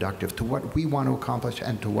counterproductive to what we want to accomplish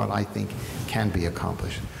and to what I think can be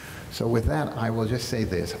accomplished. So with that, I will just say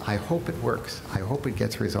this. I hope it works. I hope it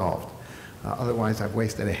gets resolved. Otherwise, I've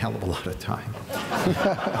wasted a hell of a lot of time.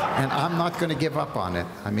 And I'm not going to give up on it.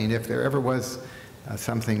 I mean, if there ever was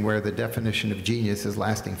something where the definition of genius is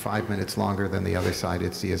lasting 5 minutes longer than the other side,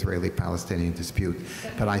 it's the Israeli-Palestinian dispute.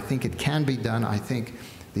 But I think it can be done. I think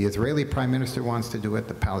the Israeli prime minister wants to do it.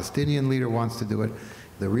 The Palestinian leader wants to do it.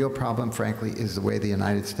 The real problem, frankly, is the way the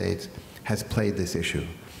United States has played this issue.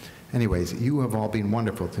 Anyways, you have all been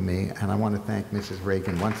wonderful to me, and I want to thank Mrs.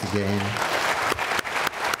 Reagan once again.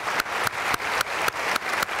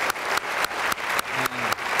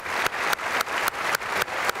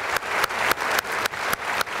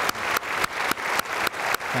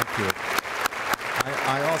 Thank you.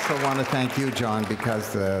 I also want to thank you, John,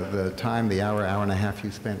 because the time, the hour and a half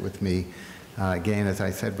you spent with me, again, as I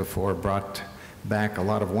said before, brought back a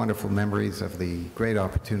lot of wonderful memories of the great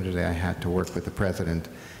opportunity I had to work with the President.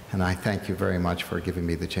 And I thank you very much for giving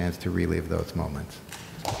me the chance to relive those moments.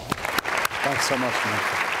 Thanks so much, man.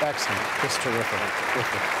 Excellent. Just terrific.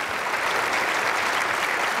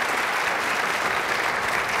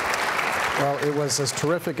 Well, it was as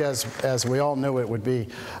terrific as we all knew it would be.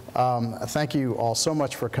 Thank you all so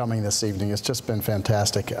much for coming this evening. It's just been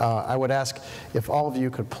fantastic. I would ask if all of you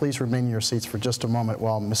could please remain in your seats for just a moment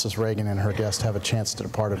while Mrs. Reagan and her guest have a chance to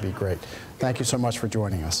depart. It'd be great. Thank you so much for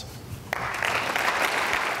joining us.